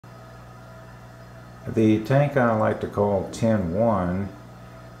The tank I like to call 10-1,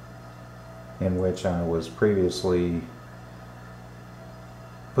 in which I was previously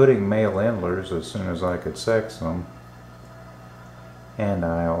putting male endlers as soon as I could sex them, and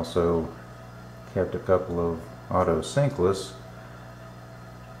I also kept a couple of auto sinkless.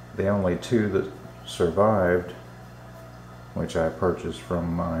 The only two that survived, which I purchased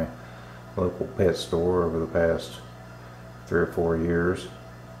from my local pet store over the past 3 or 4 years.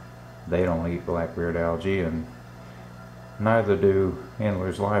 They don't eat blackbeard algae, and neither do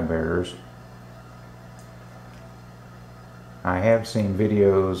Endler's livebearers. I have seen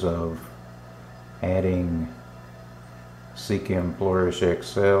videos of adding Seachem Flourish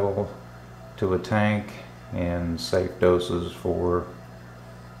XL to a tank in safe doses for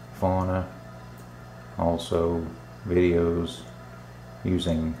fauna. Also videos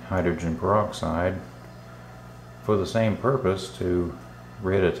using hydrogen peroxide for the same purpose, to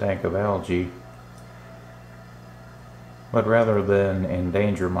rid a tank of algae. But rather than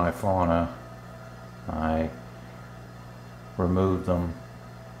endanger my fauna, I removed them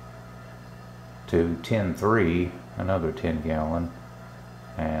to 10-3, another 10-gallon,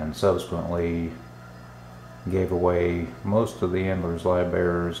 and subsequently gave away most of the Endler's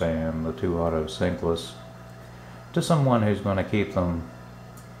livebearers and the 2 auto sinkless to someone who's going to keep them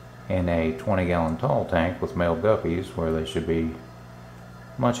in a 20-gallon tall tank with male guppies, where they should be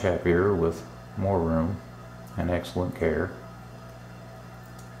much happier with more room and excellent care.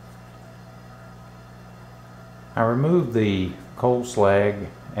 I removed the coal slag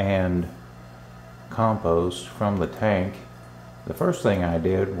and compost from the tank. The first thing I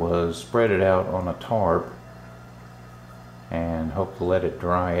did was spread it out on a tarp and hope to let it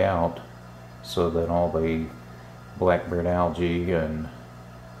dry out so that all the blackbeard algae, and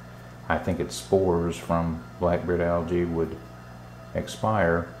I think its spores from blackbeard algae, would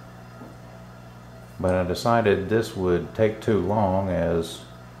expire. But I decided this would take too long, as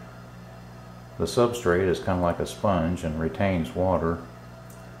the substrate is kind of like a sponge and retains water.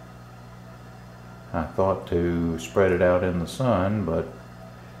 I thought to spread it out in the sun, but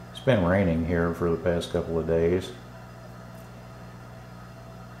it's been raining here for the past couple of days.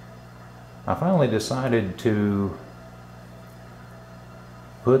 I finally decided to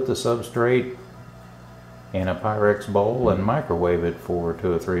put the substrate in a Pyrex bowl and microwave it for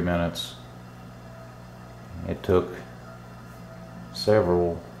 2 or 3 minutes. It took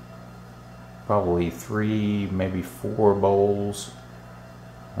several, probably 3, maybe 4 bowls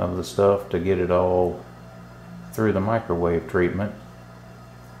of the stuff to get it all through the microwave treatment,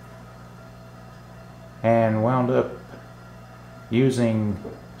 and wound up using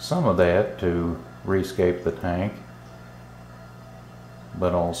some of that to rescape the tank,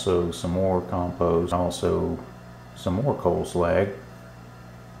 but also some more compost, also some more coal slag.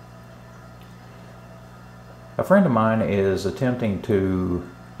 A friend of mine is attempting to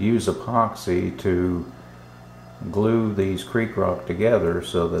use epoxy to glue these creek rock together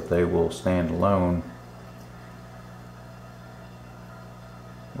so that they will stand alone.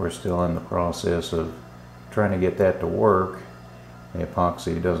 We're still in the process of trying to get that to work. The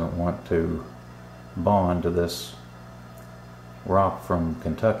epoxy doesn't want to bond to this rock from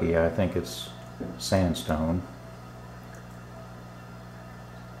Kentucky. I think it's sandstone.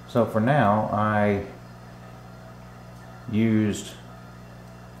 So for now, I used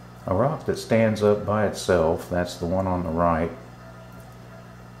a rock that stands up by itself. That's the one on the right,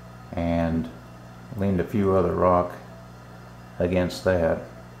 and leaned a few other rock against that.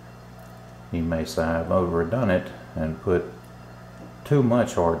 You may say I've overdone it and put too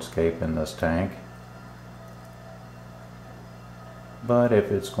much hardscape in this tank, but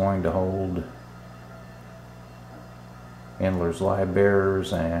if it's going to hold Endler's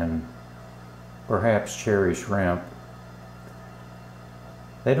livebearers and perhaps cherry shrimp,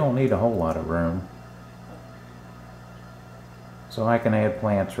 they don't need a whole lot of room. So I can add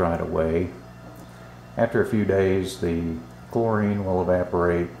plants right away. After a few days, the chlorine will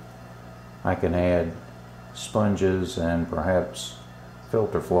evaporate. I can add sponges and perhaps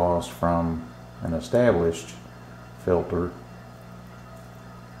filter floss from an established filter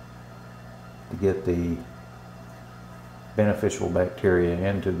to get the beneficial bacteria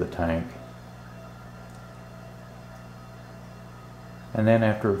into the tank. And then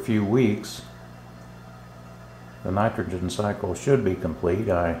after a few weeks, the nitrogen cycle should be complete.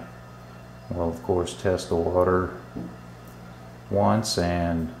 I will of course test the water once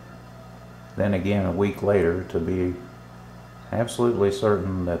and then again a week later to be absolutely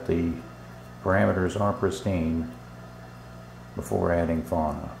certain that the parameters are pristine before adding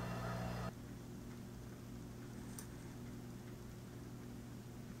fauna.